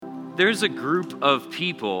There's a group of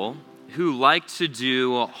people who like to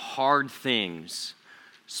do hard things.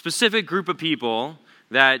 Specific group of people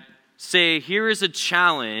that say, here is a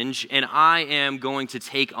challenge, and I am going to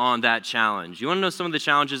take on that challenge. You want to know some of the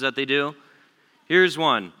challenges that they do? Here's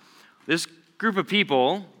one. This group of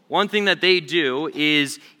people, one thing that they do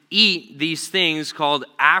is eat these things called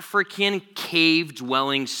African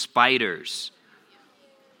cave-dwelling spiders.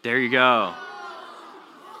 There you go.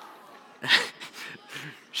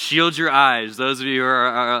 Shield your eyes, those of you who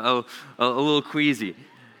are a little queasy.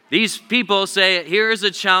 These people say, here's a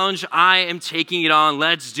challenge, I am taking it on,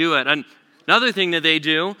 let's do it. And another thing that they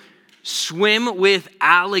do, swim with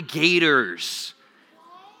alligators.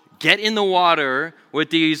 Get in the water with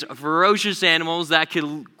these ferocious animals that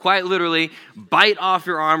could quite literally bite off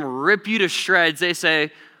your arm, rip you to shreds. They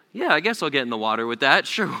say, yeah, I guess I'll get in the water with that.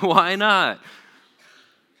 Sure, why not?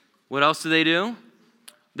 What else do?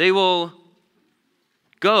 They will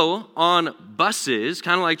go on buses,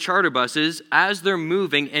 kind of like charter buses, as they're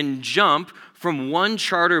moving and jump from one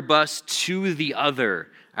charter bus to the other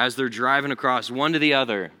as they're driving across one to the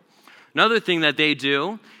other. Another thing that they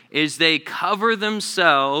do is they cover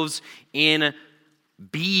themselves in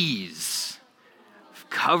bees.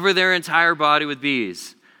 Cover their entire body with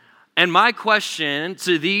bees. And my question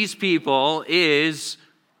to these people is,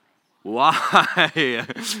 why?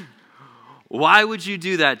 Why would you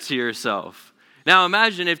do that to yourself? Now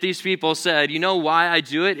imagine if these people said, you know why I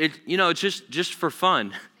do it? It's just for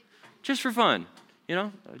fun. Just for fun.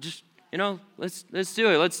 Let's do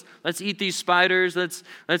it. Let's eat these spiders.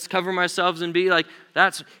 Let's cover ourselves and be like,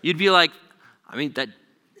 you'd be like, that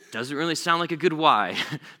doesn't really sound like a good why.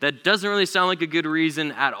 That doesn't really sound like a good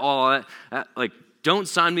reason at all. Don't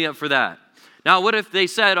sign me up for that. Now, what if they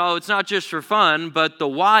said, it's not just for fun, but the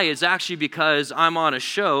why is actually because I'm on a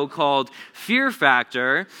show called Fear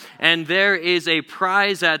Factor, and there is a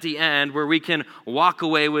prize at the end where we can walk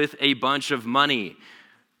away with a bunch of money.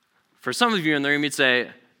 For some of you in the room, you'd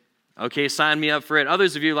say, okay, sign me up for it.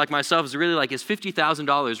 Others of you, like myself, is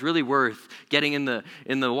 $50,000 really worth getting in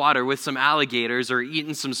the water with some alligators or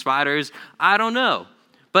eating some spiders? I don't know.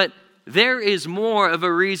 But there is more of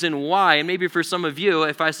a reason why, and maybe for some of you,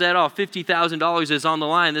 if I said, $50,000 is on the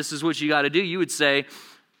line, this is what you got to do, you would say,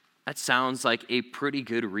 that sounds like a pretty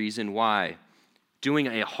good reason why. Doing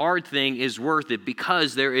a hard thing is worth it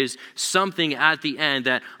because there is something at the end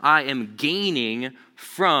that I am gaining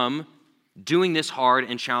from doing this hard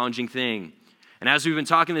and challenging thing. And as we've been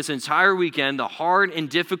talking this entire weekend, the hard and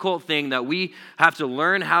difficult thing that we have to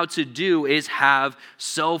learn how to do is have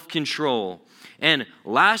self-control. And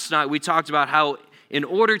last night we talked about how in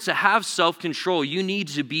order to have self-control, you need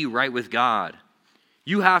to be right with God.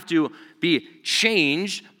 You have to be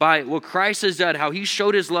changed by what Christ has done, how he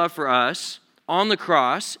showed his love for us on the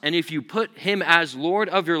cross. And if you put him as Lord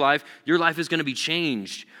of your life is going to be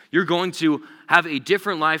changed. You're going to have a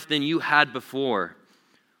different life than you had before.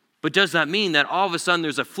 But does that mean that all of a sudden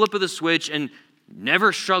there's a flip of the switch and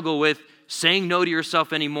never struggle with saying no to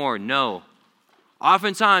yourself anymore? No.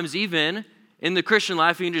 Oftentimes, even in the Christian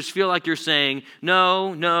life, you can just feel like you're saying,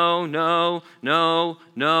 no, no, no, no,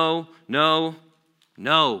 no, no,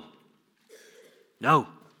 no, no.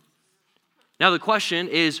 Now the question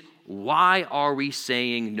is, why are we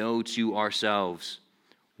saying no to ourselves?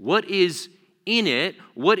 What is in it?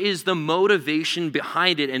 What is the motivation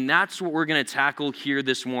behind it? And that's what we're going to tackle here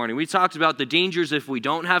this morning. We talked about the dangers if we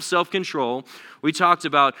don't have self-control. We talked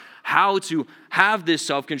about how to have this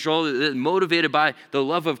self-control motivated by the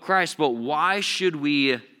love of Christ. But why should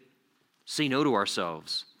we say no to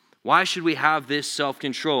ourselves? Why should we have this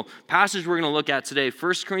self-control? Passage we're going to look at today,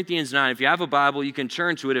 1 Corinthians 9. If you have a Bible, you can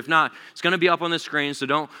turn to it. If not, it's going to be up on the screen, so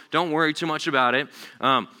don't worry too much about it.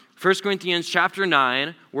 1 Corinthians chapter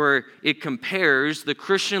 9, where it compares the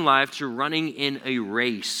Christian life to running in a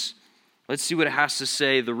race. Let's see what it has to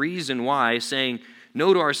say, the reason why saying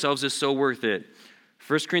no to ourselves is so worth it.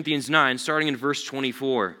 1 Corinthians 9, starting in verse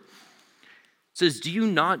 24. It says, "Do you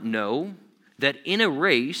not know that in a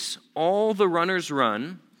race all the runners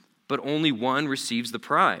run, but only one receives the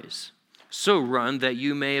prize? So run that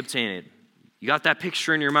you may obtain it." You got that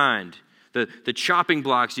picture in your mind? The chopping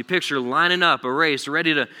blocks you picture lining up a race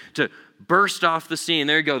ready to burst off the scene.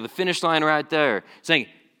 There you go, the finish line right there. Saying,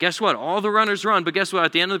 guess what? All the runners run, but guess what?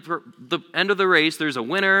 At the end of the race, there's a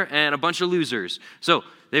winner and a bunch of losers. So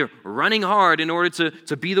they're running hard in order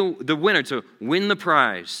to be the winner, to win the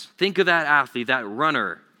prize. Think of that athlete, that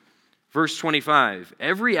runner. Verse 25,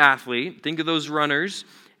 every athlete, think of those runners,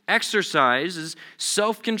 exercises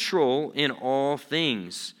self-control in all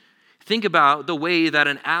things. Think about the way that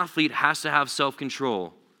an athlete has to have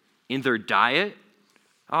self-control in their diet,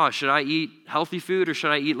 oh, should I eat healthy food or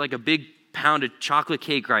should I eat like a big pound of chocolate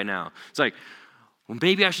cake right now? It's like, well,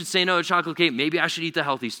 maybe I should say no to chocolate cake. Maybe I should eat the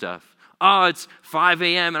healthy stuff. Oh, it's 5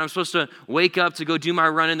 a.m. and I'm supposed to wake up to go do my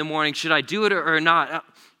run in the morning. Should I do it or not?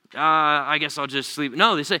 I guess I'll just sleep.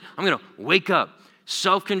 No, they say, I'm going to wake up.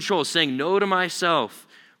 Self-control, saying no to myself.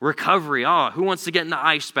 Recovery. Oh, who wants to get in the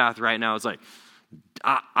ice bath right now? It's like,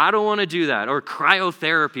 I don't want to do that. Or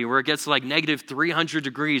cryotherapy, where it gets like negative 300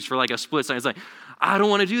 degrees for like a split second. It's like, I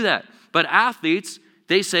don't want to do that. But athletes,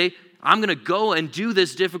 they say, I'm going to go and do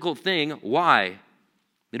this difficult thing. Why?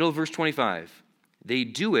 Middle of verse 25. They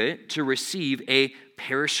do it to receive a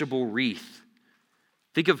perishable wreath.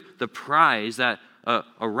 Think of the prize that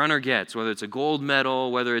a runner gets, whether it's a gold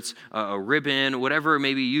medal, whether it's a ribbon, whatever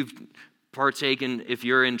maybe you've partaken if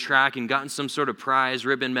you're in track and gotten some sort of prize,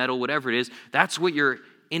 ribbon, medal, whatever it is. That's what you're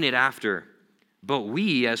in it after. But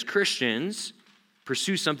we as Christians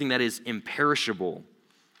pursue something that is imperishable.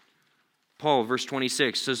 Paul, verse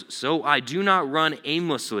 26 says, so I do not run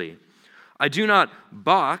aimlessly. I do not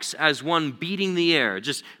box as one beating the air,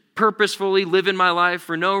 just purposefully living my life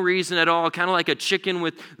for no reason at all, kind of like a chicken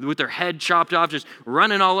with their head chopped off, just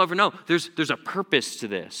running all over. No, there's a purpose to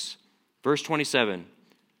this. Verse 27,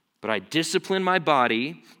 but I discipline my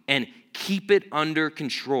body and keep it under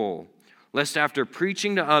control, lest after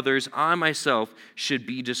preaching to others, I myself should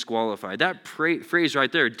be disqualified. That phrase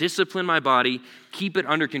right there, discipline my body, keep it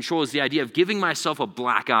under control, is the idea of giving myself a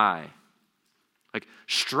black eye. Like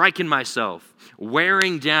striking myself,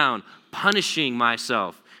 wearing down, punishing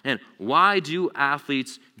myself. And why do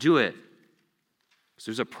athletes do it? Because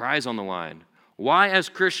there's a prize on the line. Why, as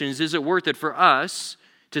Christians, is it worth it for us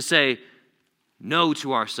to say no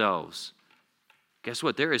to ourselves? Guess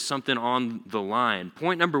what? There is something on the line.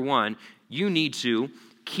 Point number one, you need to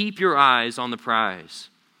keep your eyes on the prize.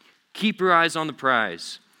 Keep your eyes on the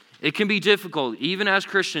prize. It can be difficult, even as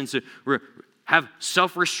Christians, to have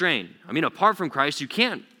self-restraint. I mean, apart from Christ, you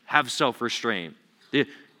can't have self-restraint. The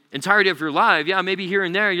entirety of your life, yeah, maybe here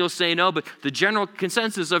and there you'll say no, but the general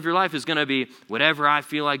consensus of your life is going to be whatever I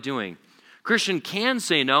feel like doing. Christian can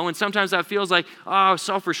say no, and sometimes that feels like, oh,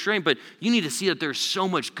 self-restraint, but you need to see that there's so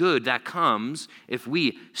much good that comes if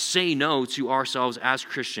we say no to ourselves as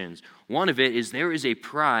Christians. One of it is there is a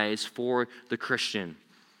prize for the Christian.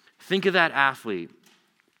 Think of that athlete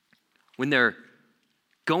when they're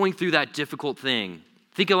going through that difficult thing.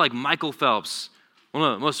 Think of like Michael Phelps, one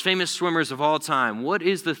of the most famous swimmers of all time. What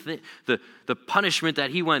is the punishment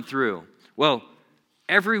that he went through? Well,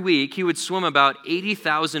 every week he would swim about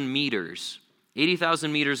 80,000 meters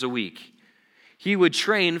a week. He would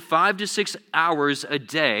train 5 to 6 hours a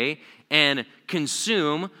day and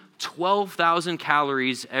consume 12,000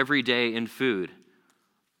 calories every day in food.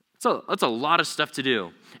 That's a lot of stuff to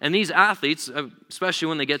do. And these athletes, especially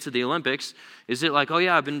when they get to the Olympics, is it like, oh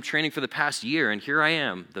yeah, I've been training for the past year and here I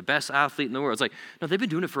am, the best athlete in the world. It's like, no, they've been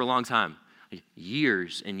doing it for a long time. Like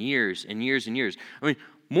years and years and years and years. I mean,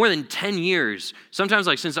 more than 10 years. Sometimes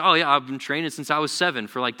like since, oh yeah, I've been training since I was 7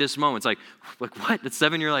 for like this moment. It's like what? At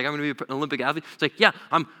 7 you're like, I'm going to be an Olympic athlete? It's like, yeah,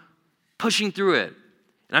 I'm pushing through it.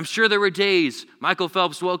 And I'm sure there were days Michael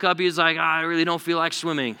Phelps woke up, he was like, I really don't feel like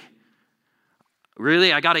swimming.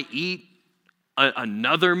 Really? I got to eat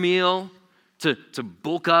another meal to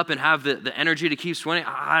bulk up and have the energy to keep swimming?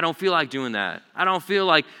 I don't feel like doing that. I don't feel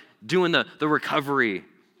like doing the recovery.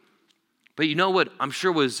 But you know what I'm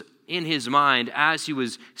sure was in his mind as he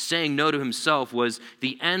was saying no to himself was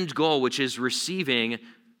the end goal, which is receiving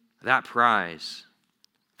that prize,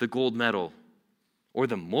 the gold medal, or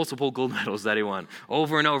the multiple gold medals that he won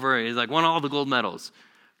over and over. He's like, won all the gold medals.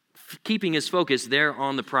 Keeping his focus there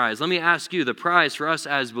on the prize. Let me ask you, the prize for us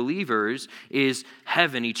as believers is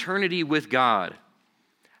heaven, eternity with God.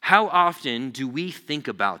 How often do we think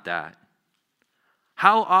about that?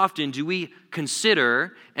 How often do we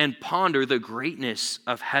consider and ponder the greatness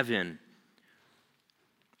of heaven?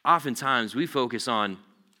 Oftentimes we focus on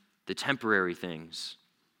the temporary things.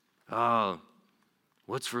 Oh,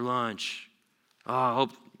 what's for lunch? Oh, I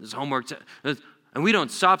hope this homework. And we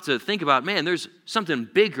don't stop to think about, man, there's something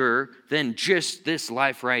bigger than just this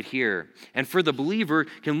life right here. And for the believer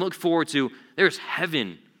can look forward to, there's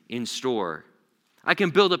heaven in store. I can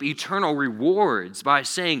build up eternal rewards by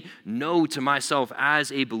saying no to myself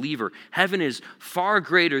as a believer. Heaven is far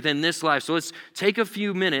greater than this life. So let's take a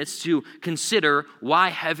few minutes to consider why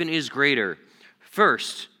heaven is greater.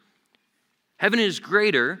 First, heaven is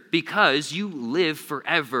greater because you live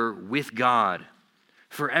forever with God.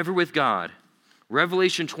 Forever with God.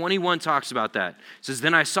 Revelation 21 talks about that. It says,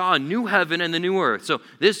 then I saw a new heaven and the new earth. So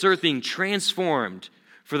this earth being transformed.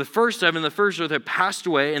 For the first heaven and the first earth had passed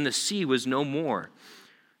away and the sea was no more.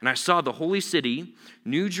 And I saw the holy city,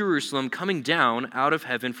 New Jerusalem, coming down out of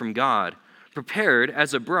heaven from God, prepared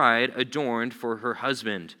as a bride adorned for her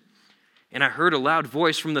husband. And I heard a loud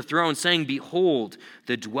voice from the throne saying, Behold,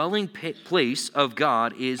 the dwelling place of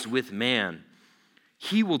God is with man.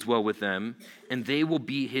 He will dwell with them, and they will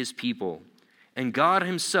be his people. And God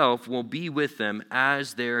himself will be with them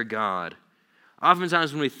as their God.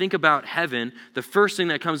 Oftentimes when we think about heaven, the first thing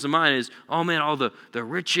that comes to mind is, oh man, all the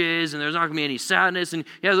riches, and there's not going to be any sadness. And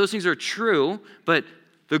yeah, those things are true, but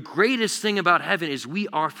the greatest thing about heaven is we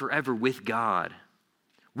are forever with God.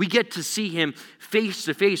 We get to see him face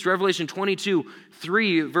to face. Revelation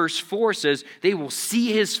 22:3, verse 4 says, they will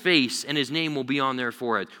see his face and his name will be on their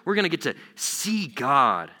forehead. We're going to get to see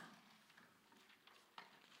God. I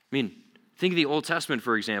mean, think of the Old Testament,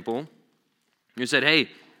 for example. You said, hey,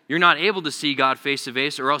 you're not able to see God face to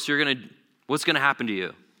face, or else what's going to happen to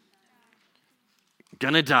you?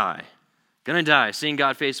 Gonna die, seeing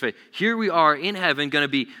God face to face. Here we are in heaven, going to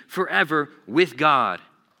be forever with God.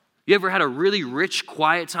 You ever had a really rich,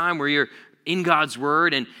 quiet time where you're in God's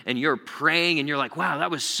word and you're praying and you're like, wow,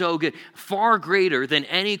 that was so good. Far greater than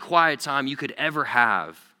any quiet time you could ever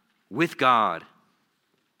have with God.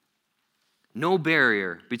 No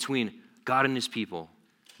barrier between God and his people.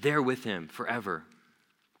 They're with him forever.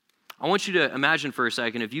 I want you to imagine for a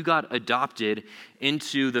second if you got adopted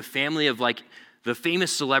into the family of like the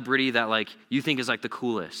famous celebrity that like you think is like the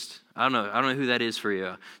coolest. I don't know who that is for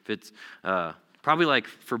you. If it's probably like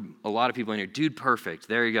for a lot of people in here, Dude Perfect.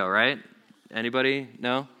 There you go, right? Anybody?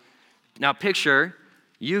 No? Now picture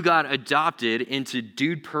you got adopted into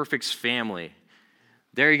Dude Perfect's family.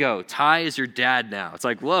 There you go. Ty is your dad now. It's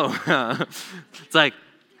like, whoa. It's like,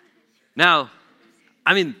 now,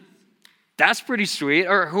 I mean, that's pretty sweet.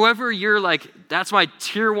 Or whoever you're like, that's my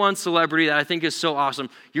tier 1 celebrity that I think is so awesome.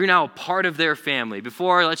 You're now a part of their family.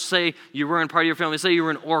 Before, let's say you weren't part of your family. Let's say you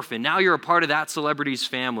were an orphan. Now you're a part of that celebrity's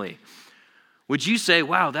family. Would you say,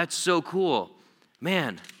 wow, that's so cool.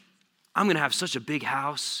 Man, I'm going to have such a big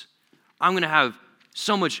house. I'm going to have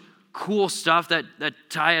so much cool stuff that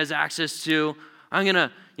Ty has access to. I'm going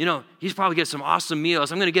to, he's probably get some awesome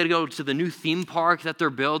meals. I'm going to get to go to the new theme park that they're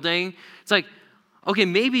building. It's like, okay,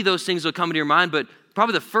 maybe those things will come into your mind, but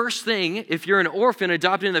probably the first thing, if you're an orphan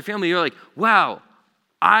adopted in the family, you're like, wow,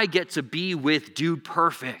 I get to be with Dude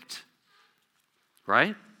Perfect,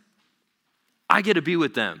 right? I get to be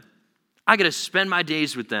with them. I get to spend my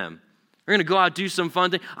days with them. We're going to go out, do some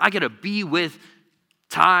fun thing. I get to be with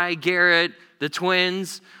Ty, Garrett, the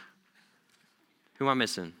twins. Who am I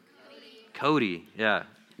missing? Cody, yeah,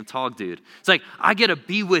 the tall dude. It's like, I get to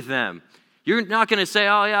be with them. You're not going to say,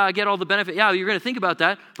 oh yeah, I get all the benefit. Yeah, you're going to think about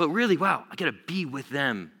that. But really, wow, I get to be with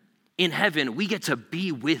them. In heaven, we get to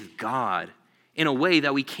be with God in a way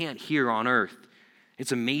that we can't here on earth.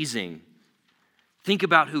 It's amazing. Think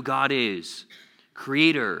about who God is.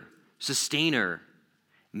 Creator, sustainer,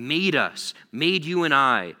 made us, made you and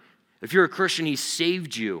I. If you're a Christian, he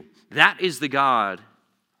saved you. That is the God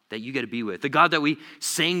that you get to be with. The God that we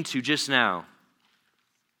sang to just now.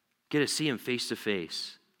 Get to see him face to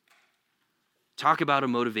face. Talk about a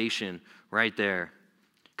motivation right there.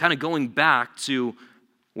 Kind of going back to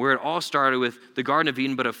where it all started with the Garden of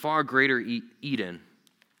Eden, but a far greater Eden.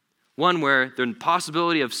 One where the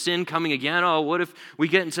possibility of sin coming again. Oh, what if we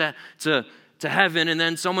get into heaven and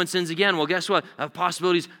then someone sins again? Well, guess what? That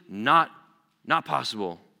possibility is not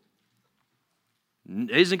possible.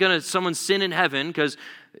 Isn't going to someone sin in heaven? Because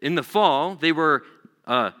in the fall, they were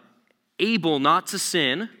able not to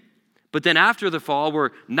sin. But then after the fall, we're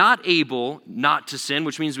not able not to sin,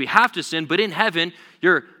 which means we have to sin. But in heaven,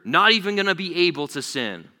 you're not even going to be able to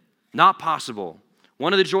sin. Not possible.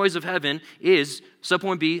 One of the joys of heaven is,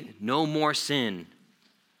 subpoint B, no more sin.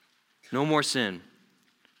 No more sin.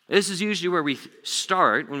 This is usually where we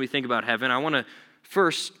start when we think about heaven. I want to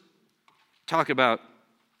first talk about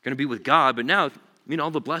going to be with God, but now,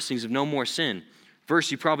 all the blessings of no more sin.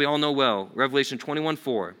 Verse you probably all know well, Revelation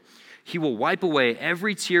 21:4. He will wipe away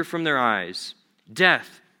every tear from their eyes.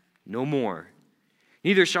 Death, no more.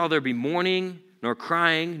 Neither shall there be mourning, nor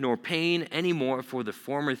crying, nor pain anymore, for the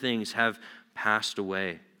former things have passed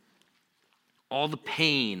away. All the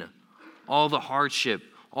pain, all the hardship,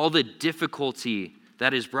 all the difficulty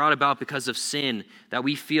that is brought about because of sin that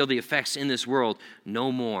we feel the effects in this world,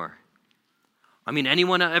 no more.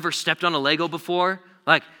 Anyone ever stepped on a Lego before?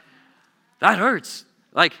 Like, that hurts.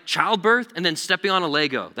 Like childbirth and then stepping on a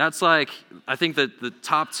Lego. That's like, I think that the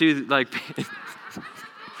top two, like,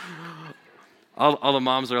 all the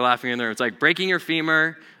moms are laughing in there. It's like breaking your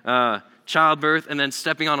femur, childbirth, and then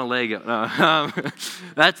stepping on a Lego.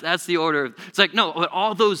 That's the order. It's like, no, but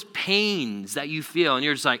all those pains that you feel, and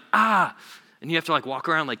you're just like, and you have to like walk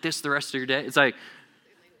around like this the rest of your day. It's like,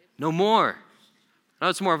 no more. Now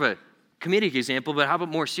it's more of a comedic example, but how about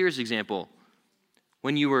more serious example?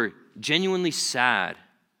 When you were genuinely sad,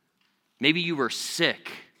 maybe you were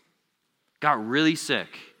sick, got really sick.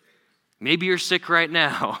 Maybe you're sick right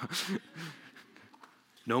now.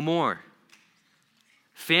 No more.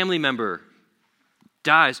 Family member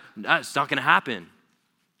dies. That's not going to happen.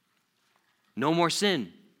 No more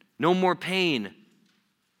sin. No more pain.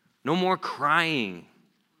 No more crying.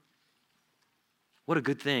 What a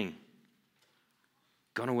good thing.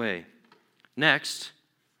 Gone away. Next,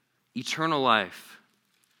 eternal life.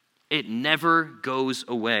 It never goes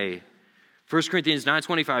away. 1 Corinthians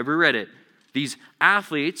 9:25, we read it. These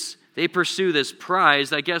athletes, they pursue this prize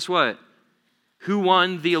that, guess what? Who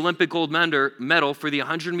won the Olympic gold medal for the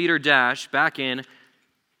 100-meter dash back in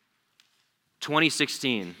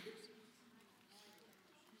 2016?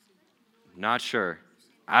 Not sure.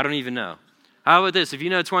 I don't even know. How about this? If you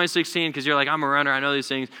know 2016, because you're like, I'm a runner, I know these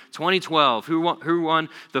things. 2012, who won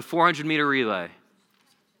the 400-meter relay?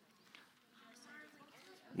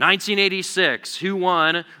 1986, who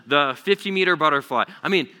won the 50-meter butterfly? I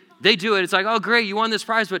mean, they do it. It's like, oh, great, you won this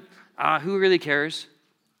prize, but who really cares?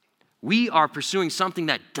 We are pursuing something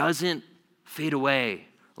that doesn't fade away,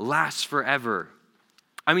 lasts forever.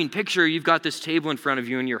 I mean, picture you've got this table in front of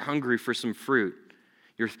you and you're hungry for some fruit.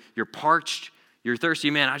 You're parched, you're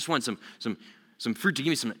thirsty. Man, I just want some fruit to give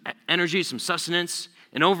me some energy, some sustenance.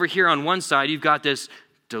 And over here on one side, you've got this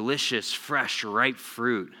delicious, fresh, ripe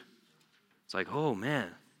fruit. It's like, oh man,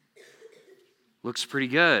 looks pretty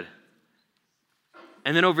good.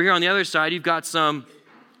 And then over here on the other side, you've got some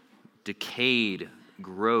decayed,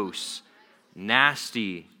 gross,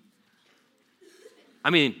 nasty. I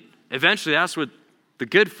mean, eventually that's what the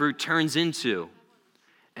good fruit turns into.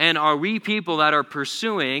 And are we people that are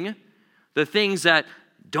pursuing the things that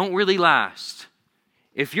don't really last?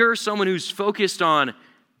 If you're someone who's focused on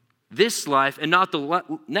this life and not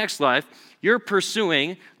the next life, you're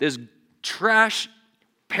pursuing this trash,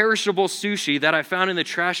 perishable sushi that I found in the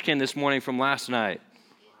trash can this morning from last night.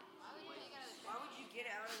 Why would you get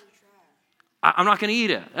it out of the trash? I'm not going to eat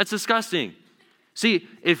it. That's disgusting. See,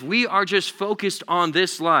 if we are just focused on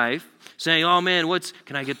this life, saying, oh man,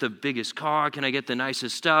 can I get the biggest car? Can I get the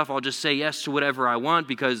nicest stuff? I'll just say yes to whatever I want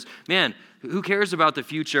because, man, who cares about the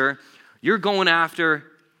future? You're going after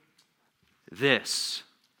this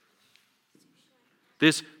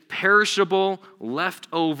perishable,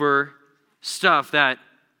 leftover stuff that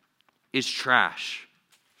is trash.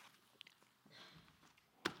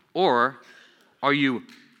 Or are you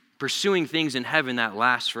pursuing things in heaven that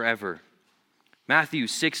last forever? Matthew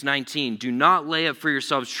 6:19, do not lay up for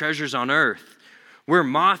yourselves treasures on earth, where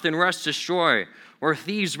moth and rust destroy, where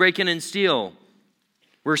thieves break in and steal,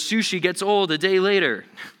 where sushi gets old a day later.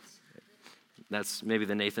 That's maybe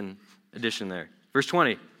the Nathan edition there. Verse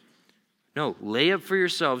 20, no, lay up for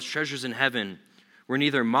yourselves treasures in heaven, where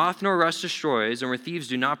neither moth nor rust destroys, and where thieves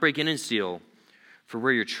do not break in and steal. For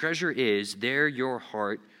where your treasure is, there your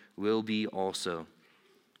heart will be also.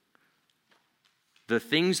 The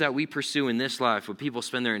things that we pursue in this life, what people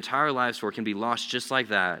spend their entire lives for, can be lost just like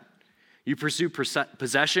that. You pursue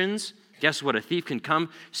possessions, guess what? A thief can come,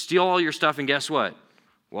 steal all your stuff, and guess what?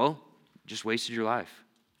 Well, just wasted your life.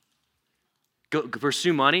 Go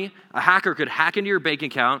pursue money. A hacker could hack into your bank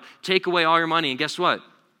account, take away all your money, and guess what?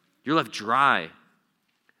 You're left dry.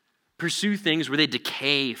 Pursue things where they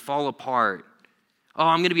decay, fall apart. Oh,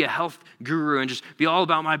 I'm going to be a health guru and just be all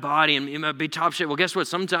about my body and be top shape. Well, guess what?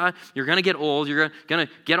 Sometime you're going to get old. You're going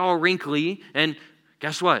to get all wrinkly. And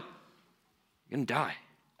guess what? You're going to die.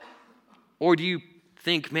 Or do you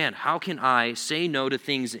think, man, how can I say no to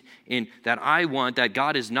things that I want that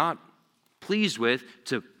God is not pleased with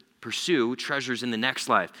to pursue treasures in the next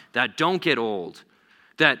life that don't get old,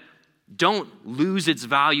 that don't lose its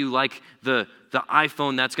value like the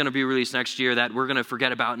iPhone that's going to be released next year that we're going to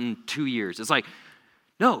forget about in 2 years. It's like,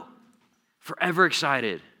 no, forever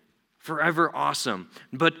excited, forever awesome.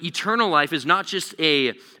 But eternal life is not just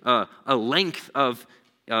a length of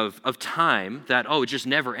time that, it just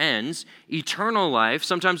never ends. Eternal life,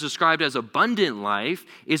 sometimes described as abundant life,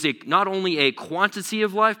 is not only a quantity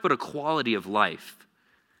of life, but a quality of life.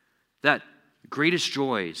 That greatest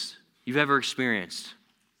joys you've ever experienced,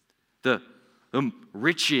 the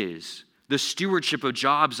riches, the stewardship of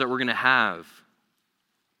jobs that we're going to have,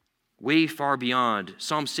 way far beyond.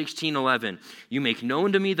 Psalm 16:11, you make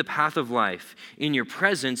known to me the path of life. In your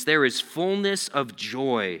presence there is fullness of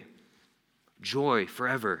joy. Joy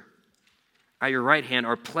forever. At your right hand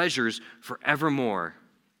are pleasures forevermore.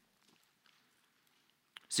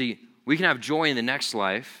 See, we can have joy in the next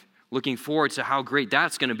life, looking forward to how great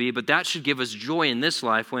that's going to be, but that should give us joy in this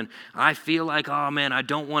life. When I feel like, oh man, I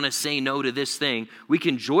don't want to say no to this thing, we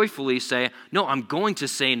can joyfully say, no, I'm going to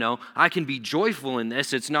say no. I can be joyful in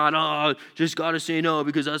this. It's not, oh, just got to say no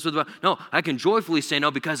because that's what no, I can joyfully say no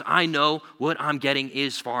because I know what I'm getting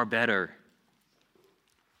is far better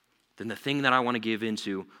than the thing that I want to give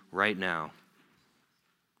into right now.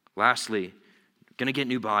 Lastly, going to get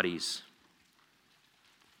new bodies.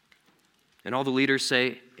 And all the leaders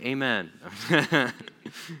say, amen.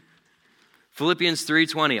 Philippians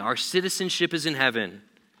 3:20, our citizenship is in heaven,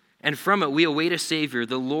 and from it we await a Savior,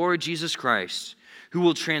 the Lord Jesus Christ, who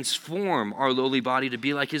will transform our lowly body to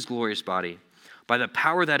be like his glorious body, by the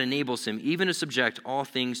power that enables him even to subject all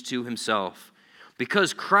things to himself.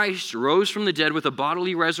 Because Christ rose from the dead with a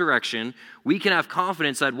bodily resurrection, we can have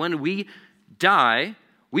confidence that when we die,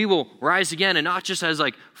 we will rise again, and not just as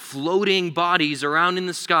like floating bodies around in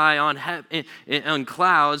the sky on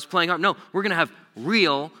clouds playing up. No, we're going to have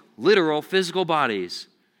real, literal, physical bodies.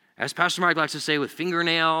 As Pastor Mike likes to say, with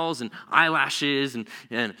fingernails and eyelashes and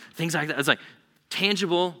things like that. It's like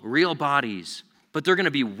tangible, real bodies. But they're going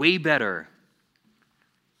to be way better.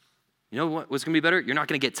 You know what's going to be better? You're not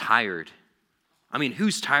going to get tired. I mean,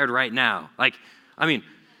 who's tired right now?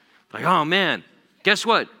 Oh man, guess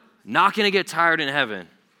what? Not going to get tired in heaven.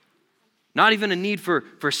 Not even a need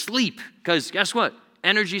for sleep, because guess what?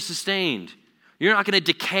 Energy sustained. You're not going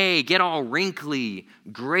to decay, get all wrinkly,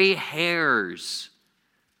 gray hairs,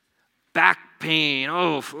 back pain,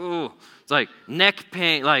 it's like neck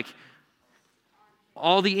pain, like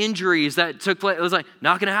all the injuries that took place. It was like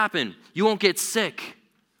not going to happen. You won't get sick.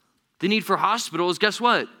 The need for hospitals, guess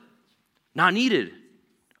what? Not needed.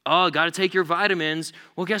 Oh, got to take your vitamins.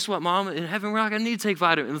 Well, guess what, Mom? In heaven, we're not going to need to take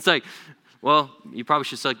vitamins. It's like, well, you probably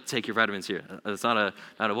should still take your vitamins here. It's not a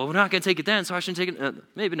well, we're not going to take it then, so I shouldn't take it.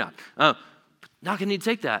 Maybe not. Not going to need to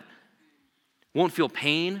take that. Won't feel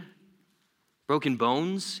pain, broken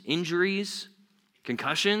bones, injuries,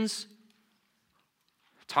 concussions.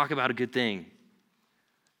 Talk about a good thing.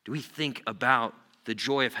 Do we think about the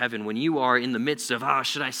joy of heaven when you are in the midst of,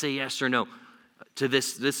 should I say yes or no to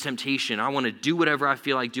this temptation? I want to do whatever I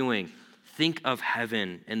feel like doing. Think of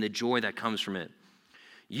heaven and the joy that comes from it.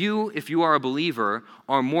 You, if you are a believer,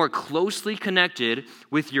 are more closely connected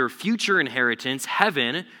with your future inheritance,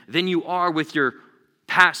 heaven, than you are with your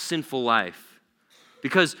past sinful life.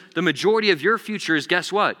 Because the majority of your future is,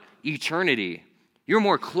 guess what? Eternity. You're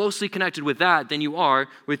more closely connected with that than you are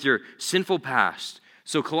with your sinful past.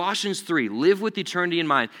 So Colossians 3, live with eternity in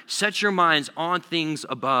mind. Set your minds on things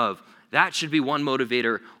above. That should be one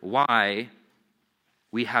motivator why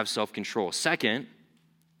we have self-control. Second,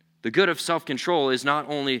 the good of self-control is not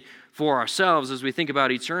only for ourselves as we think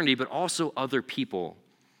about eternity, but also other people.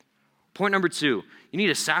 Point number 2, you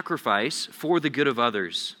need a sacrifice for the good of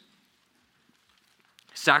others.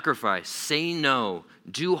 Sacrifice, say no,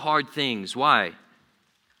 do hard things. Why?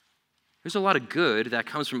 There's a lot of good that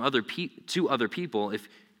comes from to other people if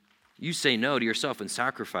you say no to yourself and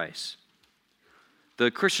sacrifice.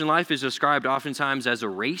 The Christian life is described oftentimes as a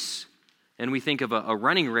race. And we think of a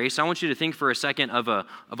running race. I want you to think for a second of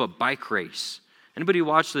a bike race. Anybody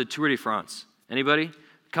watch the Tour de France? Anybody?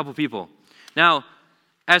 A couple people. Now,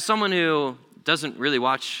 as someone who doesn't really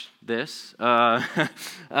watch this,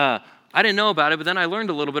 I didn't know about it, but then I learned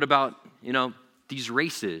a little bit about, these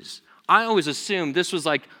races. I always assumed this was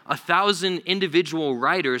like 1,000 individual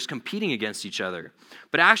riders competing against each other.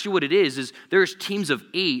 But actually what it is there's teams of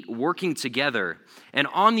 8 working together. And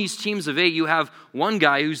on these teams of 8, you have one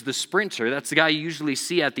guy who's the sprinter. That's the guy you usually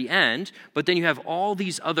see at the end. But then you have all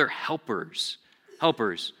these other helpers.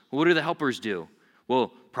 Helpers. What do the helpers do?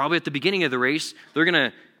 Well, probably at the beginning of the race, they're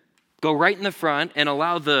going to go right in the front and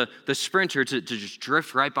allow the sprinter to just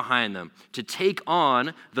drift right behind them, to take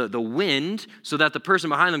on the wind so that the person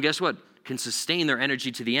behind them, guess what, can sustain their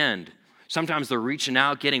energy to the end. Sometimes they're reaching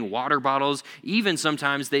out, getting water bottles. Even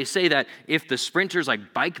sometimes they say that if the sprinter's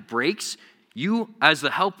bike breaks, you as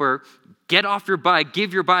the helper get off your bike,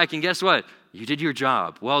 give your bike, and guess what? You did your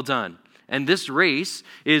job. Well done. And this race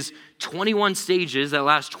is 21 stages that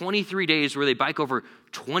last 23 days where they bike over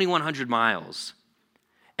 2,100 miles.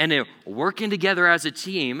 And they're working together as a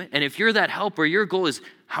team. And if you're that helper, your goal is,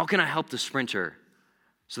 how can I help the sprinter?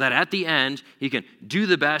 So that at the end, he can do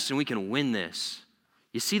the best and we can win this.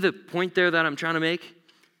 You see the point there that I'm trying to make?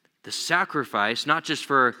 The sacrifice, not just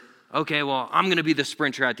for, okay, well, I'm going to be the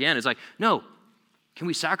sprinter at the end. It's like, no, can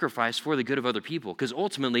we sacrifice for the good of other people? Because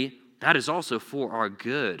ultimately, that is also for our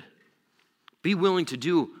good. Be willing to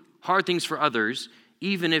do hard things for others,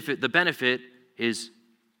 even if the benefit is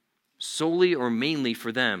solely or mainly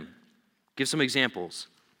for them. Give some examples.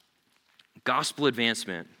 Gospel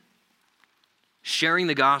advancement. Sharing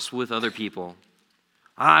the gospel with other people.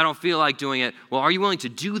 I don't feel like doing it. Well, are you willing to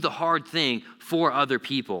do the hard thing for other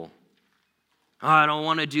people? I don't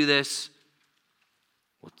want to do this.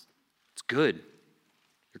 Well, it's good.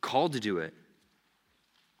 You're called to do it.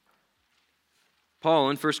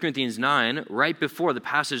 Paul in 1 Corinthians 9, right before the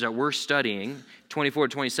passage that we're studying, 24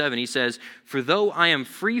 to 27, he says, "For though I am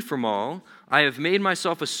free from all, I have made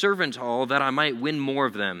myself a servant to all that I might win more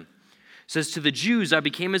of them." It says, "To the Jews I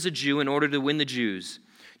became as a Jew in order to win the Jews.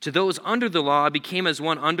 To those under the law I became as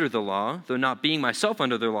one under the law, though not being myself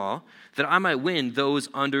under the law, that I might win those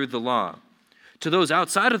under the law. To those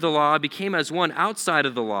outside of the law I became as one outside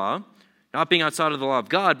of the law, not being outside of the law of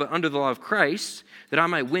God, but under the law of Christ, that I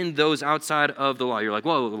might win those outside of the law." You're like,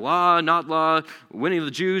 whoa, law, not law, winning the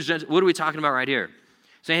Jews. What are we talking about right here?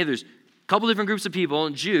 Saying, hey, there's a couple different groups of people,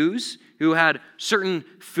 Jews, who had certain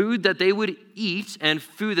food that they would eat and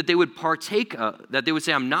food that they would partake of, that they would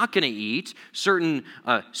say, I'm not going to eat, certain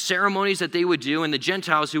ceremonies that they would do, and the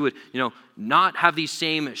Gentiles who would, not have these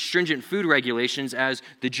same stringent food regulations as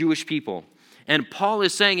the Jewish people. And Paul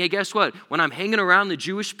is saying, hey, guess what? When I'm hanging around the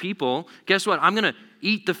Jewish people, guess what? I'm going to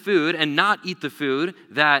eat the food and not eat the food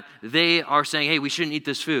that they are saying, hey, we shouldn't eat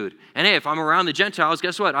this food. And hey, if I'm around the Gentiles,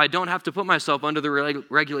 guess what? I don't have to put myself under the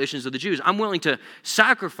regulations of the Jews. I'm willing to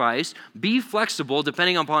sacrifice, be flexible,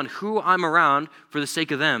 depending upon who I'm around for the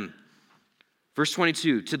sake of them. Verse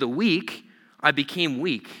 22, "To the weak I became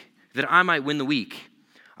weak, that I might win the weak.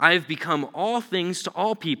 I have become all things to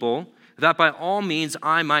all people, that by all means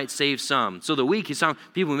I might save some." So the weak is some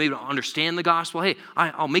people who maybe don't understand the gospel. Hey,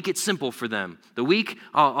 I'll make it simple for them. The weak,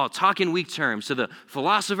 I'll talk in weak terms. So the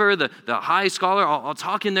philosopher, the high scholar, I'll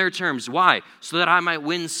talk in their terms. Why? So that I might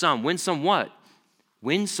win some. Win some what?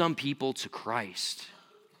 Win some people to Christ.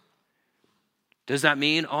 Does that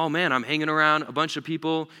mean, oh man, I'm hanging around a bunch of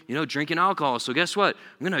people, drinking alcohol. So guess what?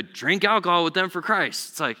 I'm going to drink alcohol with them for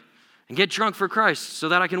Christ. It's like, and get drunk for Christ so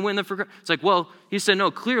that I can win them for Christ. It's like, well, he said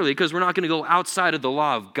no, clearly, because we're not going to go outside of the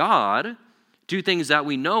law of God, do things that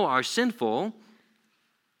we know are sinful,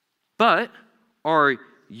 but are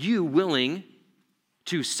you willing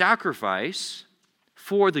to sacrifice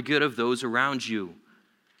for the good of those around you?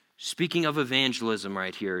 Speaking of evangelism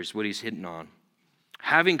right here is what he's hitting on.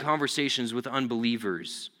 Having conversations with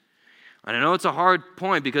unbelievers. And I know it's a hard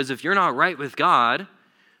point because if you're not right with God,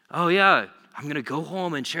 oh yeah, I'm going to go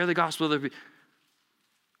home and share the gospel with other people.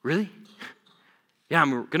 Really? Yeah, I'm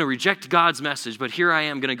going to reject God's message, but here I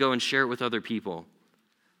am going to go and share it with other people.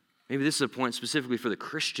 Maybe this is a point specifically for the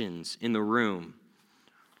Christians in the room.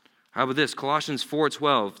 How about this? Colossians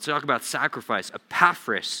 4:12, talk about sacrifice.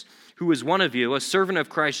 Epaphras, who is one of you, a servant of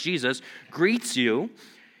Christ Jesus, greets you.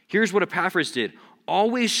 Here's what Epaphras did.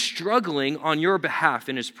 Always struggling on your behalf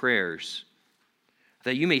in his prayers,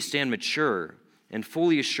 that you may stand mature and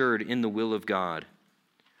fully assured in the will of God.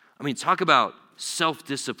 I mean, talk about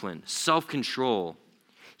self-discipline, self-control.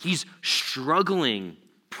 He's struggling,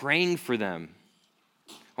 praying for them.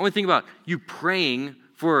 I want to think about you praying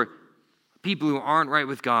for people who aren't right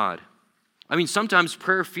with God. I mean, sometimes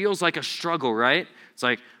prayer feels like a struggle, right? It's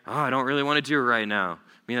like, oh, I don't really want to do it right now.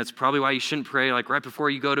 I mean, that's probably why you shouldn't pray like right before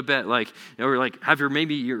you go to bed, or like have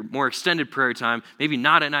your more extended prayer time, maybe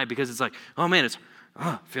not at night, because it's like, oh man,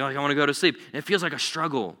 I feel like I want to go to sleep. And it feels like a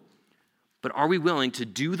struggle. But are we willing to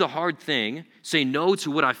do the hard thing, say no to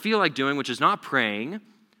what I feel like doing, which is not praying,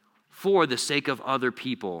 for the sake of other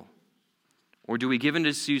people? Or do we give in to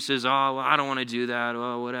excuses, oh, well, I don't want to do that,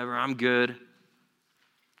 oh, whatever, I'm good.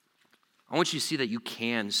 I want you to see that you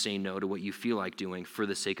can say no to what you feel like doing for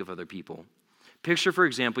the sake of other people. Picture, for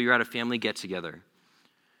example, you're at a family get-together.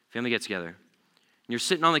 And you're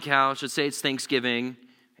sitting on the couch, let's say it's Thanksgiving,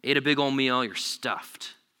 ate a big old meal, you're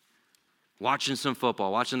stuffed. Watching some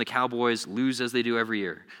football, watching the Cowboys lose as they do every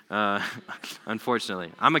year.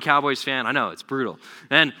 Unfortunately. I'm a Cowboys fan, I know, it's brutal.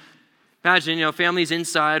 And imagine, family's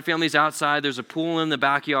inside, family's outside, there's a pool in the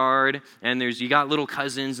backyard, and you got little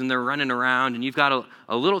cousins, and they're running around, and you've got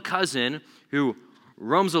a little cousin who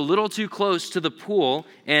roams a little too close to the pool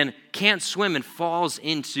and can't swim and falls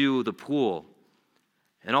into the pool.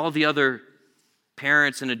 And all the other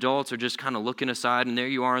parents and adults are just kind of looking aside, and there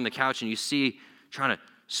you are on the couch, and you see trying to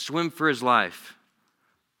swim for his life.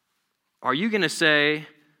 Are you going to say,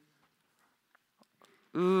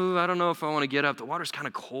 ooh, I don't know if I want to get up. The water's kind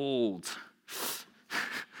of cold.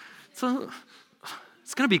 So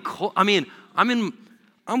it's going to be cold. I mean, I'm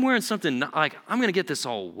wearing something, like, I'm going to get this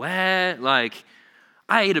all wet. Like,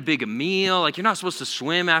 I ate a big meal. Like, you're not supposed to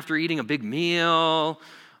swim after eating a big meal.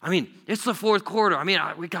 I mean, it's the fourth quarter. I mean,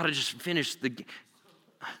 we got to just finish the game.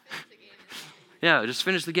 Yeah, just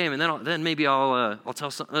finish the game, and then maybe I'll tell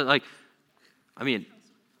some.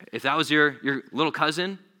 If that was your little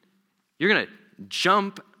cousin, you're going to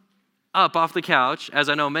jump up off the couch, as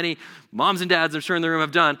I know many moms and dads, I'm sure in the room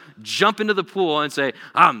have done, jump into the pool and say,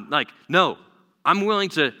 no, I'm willing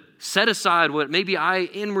to set aside what maybe I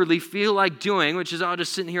inwardly feel like doing, which is I'll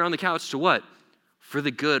just sitting here on the couch to what? For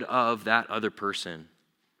the good of that other person.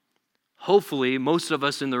 Hopefully, most of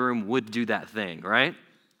us in the room would do that thing, right?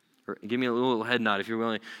 Or give me a little head nod if you're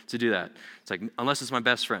willing to do that. It's like, unless it's my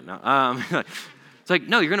best friend. No. It's like,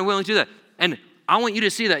 no, you're going to willing to do that. And I want you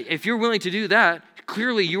to see that if you're willing to do that,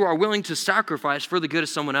 clearly you are willing to sacrifice for the good of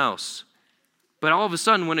someone else. But all of a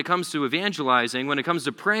sudden, when it comes to evangelizing, when it comes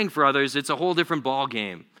to praying for others, it's a whole different ball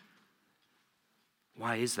game.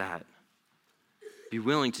 Why is that? Be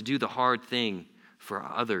willing to do the hard thing for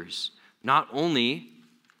others. Not only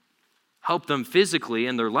help them physically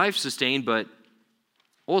and their life sustained, but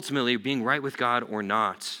ultimately being right with God or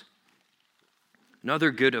not.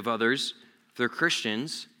 Another good of others, if they're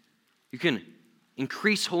Christians, you can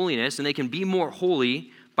increase holiness and they can be more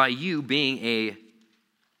holy by you being a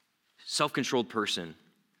self-controlled person.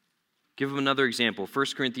 Give them another example. 1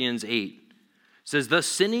 Corinthians 8 says, thus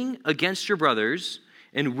sinning against your brothers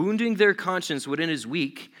and wounding their conscience when it is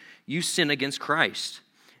weak, you sin against Christ.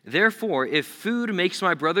 Therefore, if food makes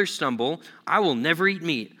my brother stumble, I will never eat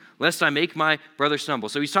meat, lest I make my brother stumble.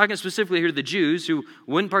 So he's talking specifically here to the Jews who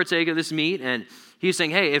wouldn't partake of this meat, and he's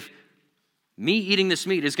saying, hey, if me eating this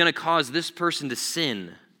meat is going to cause this person to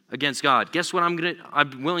sin against God, guess what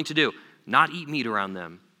I'm willing to do? Not eat meat around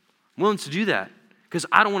them. I'm willing to do that because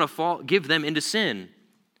I don't want to give them into sin.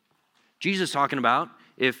 Jesus is talking about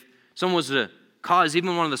if someone was to cause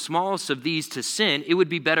even one of the smallest of these to sin, it would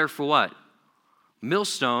be better for what?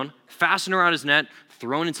 Millstone, fastened around his neck,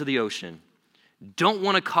 thrown into the ocean. Don't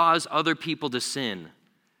want to cause other people to sin.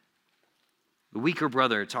 The weaker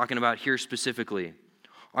brother, talking about here specifically.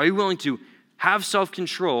 Are you willing to have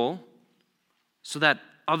self-control so that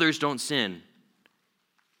others don't sin?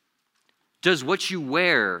 Does what you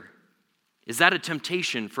wear, is that a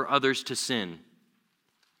temptation for others to sin?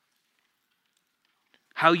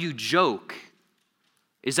 How you joke,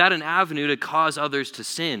 is that an avenue to cause others to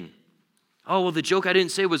sin? Oh, well, the joke I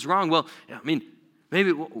didn't say was wrong. Well, I mean, maybe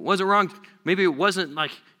it wasn't wrong. Maybe it wasn't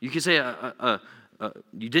like, you could say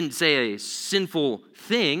you didn't say a sinful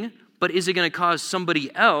thing, but is it going to cause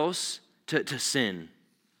somebody else to sin?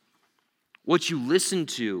 What you listen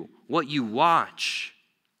to, what you watch.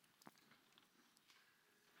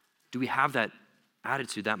 Do we have that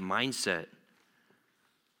attitude, that mindset?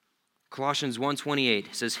 Colossians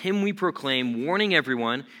 1:28 says, him we proclaim, warning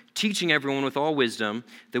everyone, teaching everyone with all wisdom,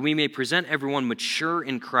 that we may present everyone mature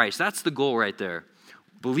in Christ. That's the goal right there.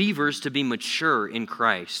 Believers to be mature in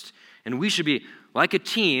Christ. And we should be like a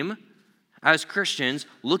team as Christians,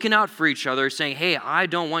 looking out for each other, saying, hey, I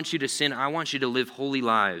don't want you to sin. I want you to live holy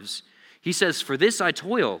lives. He says, for this I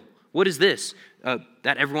toil. What is this?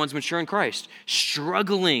 That everyone's mature in Christ.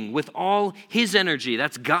 Struggling with all his energy,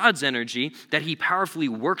 that's God's energy, that he powerfully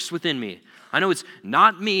works within me. I know it's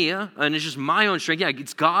not me, and it's just my own strength. Yeah,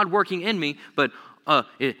 it's God working in me, but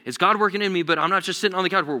it's God working in me, but I'm not just sitting on the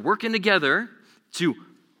couch. We're working together to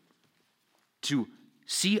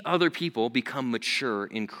see other people become mature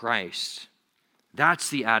in Christ. That's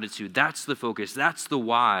the attitude. That's the focus. That's the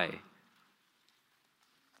why.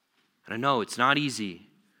 And I know it's not easy.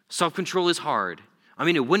 Self-control is hard. I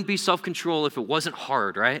mean, it wouldn't be self-control if it wasn't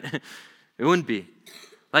hard, right? It wouldn't be.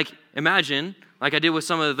 Like, imagine, like I did with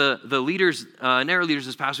some of the leaders, narrow leaders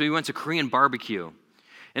this past week, we went to Korean barbecue.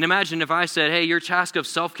 And imagine if I said, hey, your task of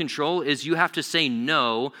self-control is you have to say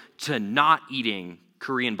no to not eating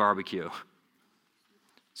Korean barbecue.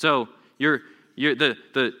 So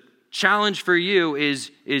the challenge for you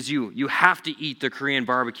is you have to eat the Korean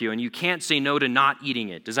barbecue, and you can't say no to not eating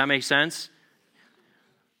it. Does that make sense?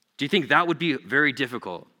 Do you think that would be very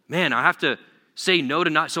difficult? Man, I have to say no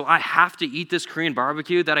to not, so I have to eat this Korean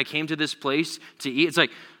barbecue that I came to this place to eat. It's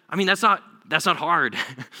like, I mean, that's not hard.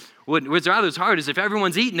 What's rather hard is if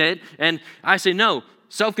everyone's eating it and I say no,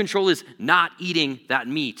 self-control is not eating that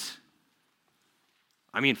meat.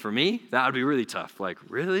 I mean, for me, that would be really tough. Like,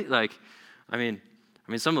 really? Like, I mean,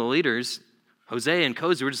 some of the leaders, Jose and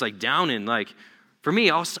Cozy, were just like down in like, for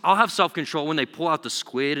me, I'll have self-control when they pull out the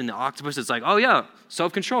squid and the octopus. It's like, oh yeah,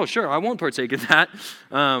 self-control, sure, I won't partake in that.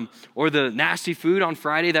 Or the nasty food on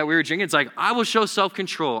Friday that we were drinking. It's like, I will show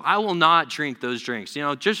self-control. I will not drink those drinks. You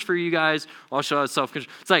know, just for you guys, I'll show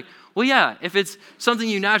self-control. It's like, well, yeah, if it's something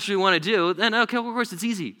you naturally want to do, then okay, well, of course it's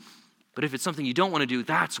easy. But if it's something you don't want to do,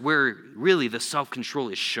 that's where really the self-control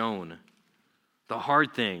is shown. The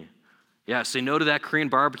hard thing. Yeah, say no to that Korean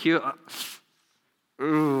barbecue.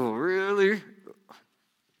 Oh, really?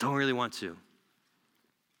 Don't really want to.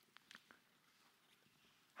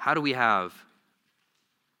 how do we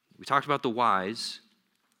talked about the whys,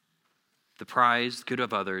 the prize, the good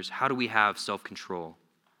of others. How do we have self-control?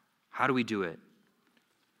 How do we do it?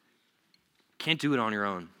 Can't do it on your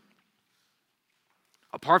own.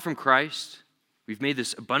 Apart from Christ, we've made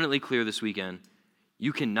this abundantly clear this weekend,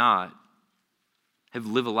 you cannot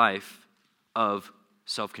live a life of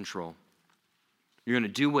self-control. You're going to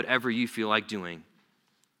do whatever you feel like doing.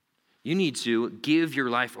 You need to give your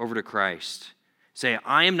life over to Christ. Say,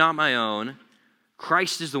 I am not my own.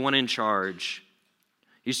 Christ is the one in charge.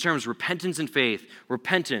 These terms, repentance and faith,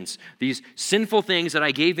 repentance, these sinful things that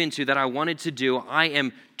I gave into that I wanted to do, I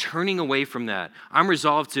am turning away from that. I'm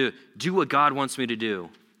resolved to do what God wants me to do.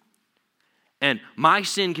 And my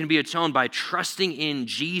sin can be atoned by trusting in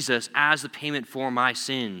Jesus as the payment for my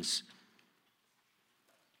sins.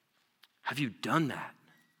 Have you done that?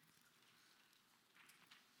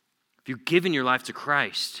 Have you given your life to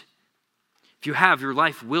Christ? If you have, your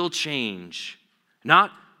life will change.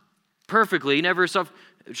 Not perfectly, never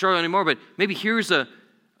self-control anymore, but maybe here's a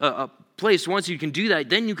place, once you can do that,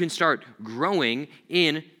 then you can start growing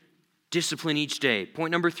in discipline each day.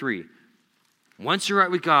 Point number 3. Once you're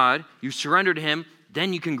right with God, you surrender to Him,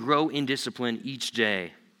 then you can grow in discipline each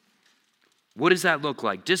day. What does that look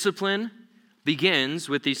like? Discipline begins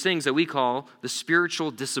with these things that we call the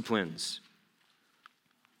spiritual disciplines.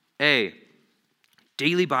 A,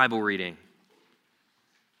 daily Bible reading.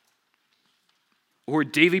 Or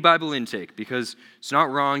daily Bible intake, because it's not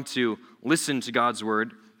wrong to listen to God's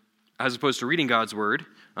word as opposed to reading God's word,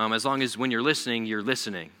 as long as when you're listening.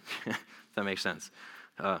 If that makes sense.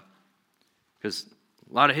 Because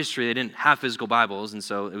a lot of history, they didn't have physical Bibles, and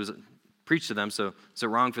so it was preached to them, so is it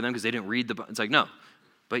wrong for them because they didn't read the Bible? It's like, no.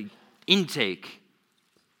 But intake,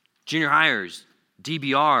 junior hires,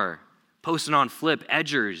 DBR, posting on Flip,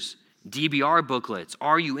 Edgers, DBR booklets.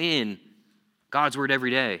 Are you in God's word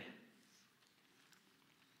every day?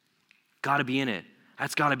 Got to be in it.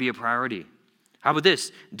 That's got to be a priority. How about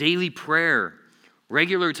this? Daily prayer,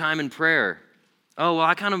 regular time in prayer. Oh,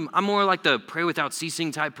 well, I'm more like the pray without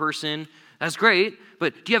ceasing type person. That's great,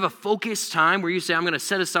 but do you have a focused time where you say, I'm going to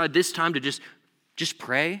set aside this time to just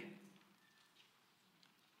pray?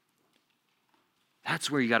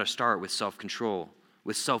 That's where you got to start with self-control,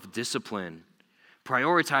 with self-discipline.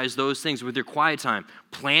 Prioritize those things with your quiet time.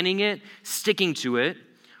 Planning it, sticking to it,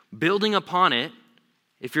 building upon it,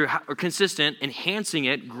 if you're consistent, enhancing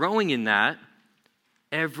it, growing in that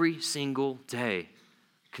every single day,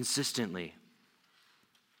 consistently.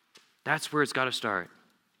 That's where it's got to start.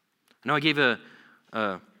 I know I gave a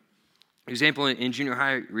example in junior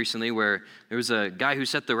high recently where there was a guy who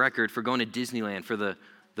set the record for going to Disneyland for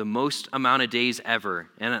the most amount of days ever.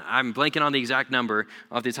 And I'm blanking on the exact number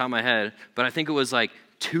off the top of my head, but I think it was like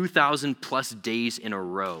 2,000 plus days in a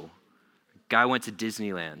row. Guy went to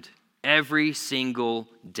Disneyland every single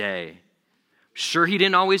day. Sure, he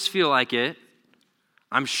didn't always feel like it.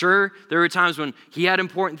 I'm sure there were times when he had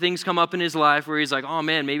important things come up in his life where he's like, oh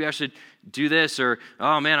man, maybe I should do this, or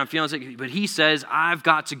oh man, I'm feeling sick. But he says, I've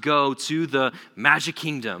got to go to the Magic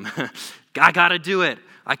Kingdom. I got to do it.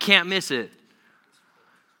 I can't miss it.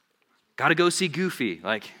 Got to go see Goofy.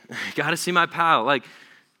 Got to see my pal.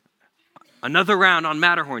 Another round on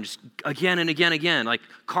Matterhorn, just again and again, again.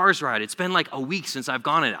 Cars ride. It's been a week since I've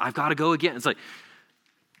gone in. I've got to go again. It's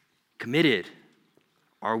committed.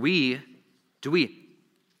 It's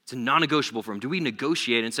a non-negotiable for him. Do we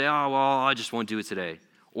negotiate and say, oh, well, I just won't do it today?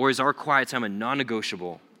 Or is our quiet time a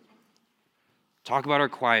non-negotiable? Talk about our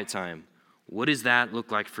quiet time. What does that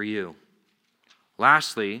look like for you?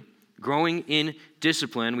 Lastly, growing in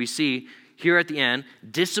discipline, we see here at the end,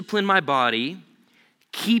 discipline my body,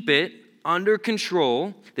 keep it under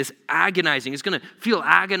control. This agonizing, it's going to feel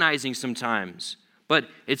agonizing sometimes, but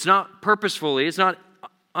it's not purposefully, it's not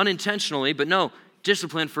unintentionally, but no,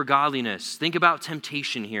 discipline for godliness. Think about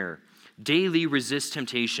temptation here. Daily resist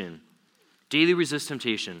temptation. Daily resist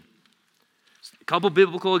temptation. A couple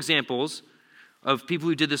biblical examples of people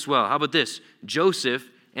who did this well. How about this? Joseph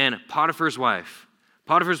and Potiphar's wife.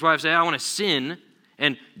 Potiphar's wife said, I want to sin.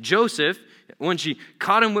 And Joseph, when she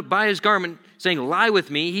caught him by his garment, saying, lie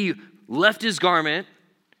with me, he left his garment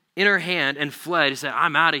in her hand and fled. He said,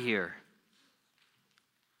 I'm out of here.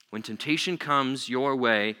 When temptation comes your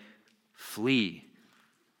way, flee.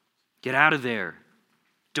 Get out of there.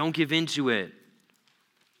 Don't give in to it.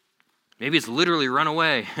 Maybe it's literally run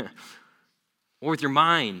away. Or with your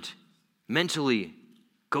mind, mentally,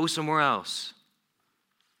 go somewhere else.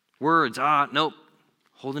 Words, nope,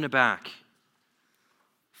 holding it back.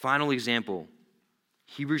 Final example,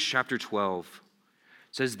 Hebrews chapter 12.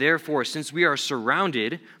 says, therefore, since we are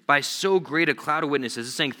surrounded by so great a cloud of witnesses,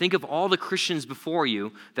 it's saying, think of all the Christians before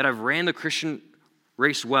you that have ran the Christian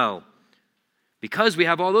race well. Because we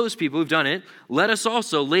have all those people who've done it, let us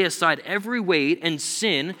also lay aside every weight and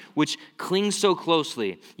sin which clings so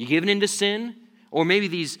closely. You given into sin? Or maybe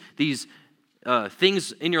these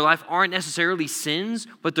things in your life aren't necessarily sins,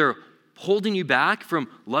 but they're holding you back from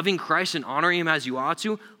loving Christ and honoring Him as you ought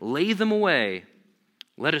to. Lay them away.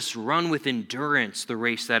 Let us run with endurance the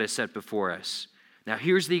race that is set before us. Now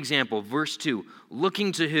here's the example, verse 2.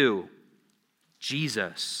 Looking to who?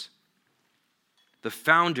 Jesus, the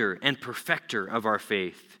founder and perfecter of our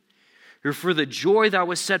faith, who for the joy that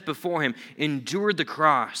was set before Him endured the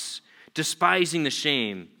cross, despising the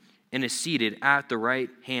shame, and is seated at the right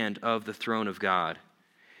hand of the throne of God.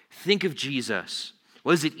 Think of Jesus.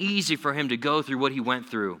 Was it easy for Him to go through what He went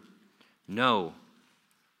through? No.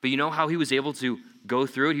 But you know how He was able to go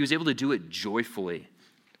through it? He was able to do it joyfully.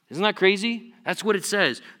 Isn't that crazy? That's what it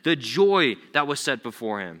says. The joy that was set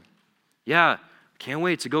before Him. Yeah, can't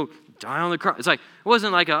wait to go die on the cross. It's like, it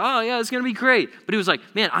wasn't like, oh yeah, it's going to be great. But He was like,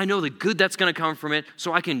 man, I know the good that's going to come from it,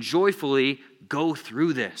 so I can joyfully go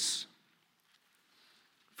through this.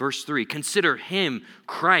 Verse 3, consider Him,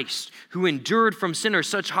 Christ, who endured from sinners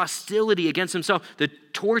such hostility against Himself, the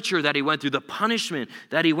torture that He went through, the punishment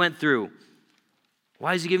that He went through.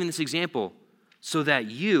 Why is He giving this example? So that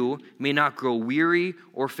you may not grow weary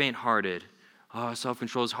or faint-hearted. Oh,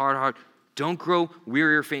 self-control is hard. Don't grow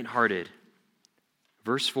weary or faint-hearted.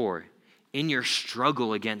 Verse 4, in your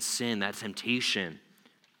struggle against sin, that temptation,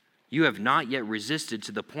 you have not yet resisted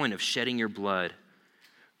to the point of shedding your blood.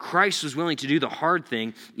 Christ was willing to do the hard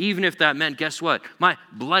thing, even if that meant, guess what? My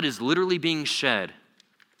blood is literally being shed.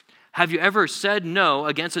 Have you ever said no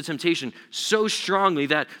against a temptation so strongly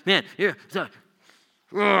that, man,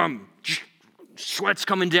 sweat's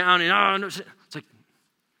coming down, and it's like,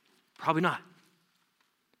 probably not.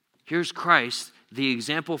 Here's Christ, the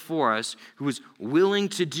example for us, who was willing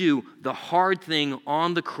to do the hard thing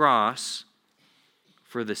on the cross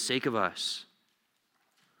for the sake of us.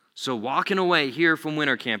 So walking away here from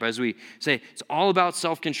winter camp, as we say, it's all about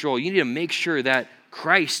self-control. You need to make sure that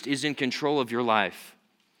Christ is in control of your life.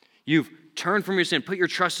 You've turned from your sin, put your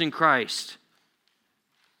trust in Christ.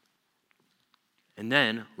 And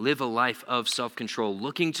then live a life of self-control,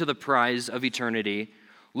 looking to the prize of eternity,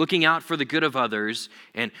 looking out for the good of others,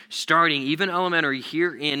 and starting even elementary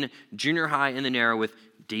here in junior high in the narrow with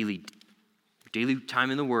daily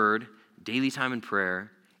time in the Word, daily time in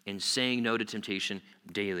prayer, and saying no to temptation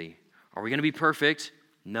daily. Are we going to be perfect?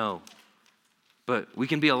 No. But we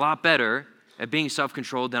can be a lot better at being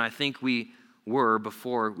self-controlled than I think we were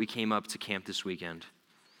before we came up to camp this weekend.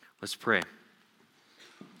 Let's pray.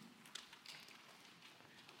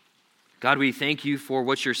 God, we thank You for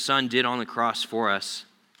what Your Son did on the cross for us,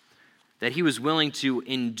 that He was willing to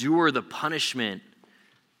endure the punishment,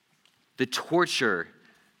 the torture,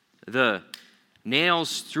 the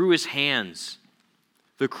nails through His hands,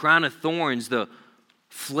 the crown of thorns, the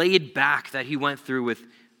flayed back that He went through with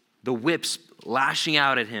the whips lashing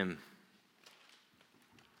out at Him.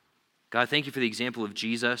 God, thank You for the example of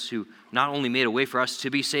Jesus, who not only made a way for us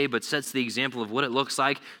to be saved, but sets the example of what it looks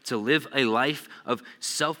like to live a life of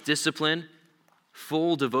self-discipline,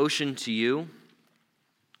 full devotion to You.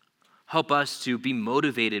 Help us to be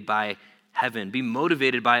motivated by heaven, be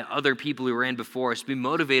motivated by other people who ran before us, be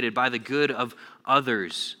motivated by the good of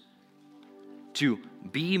others, to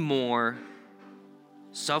be more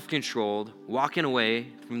self-controlled, walking away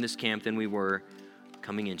from this camp than we were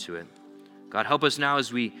coming into it. God, help us now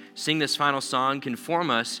as we sing this final song, conform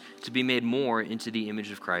us to be made more into the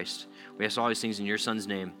image of Christ. We ask all these things in Your Son's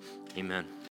name. Amen.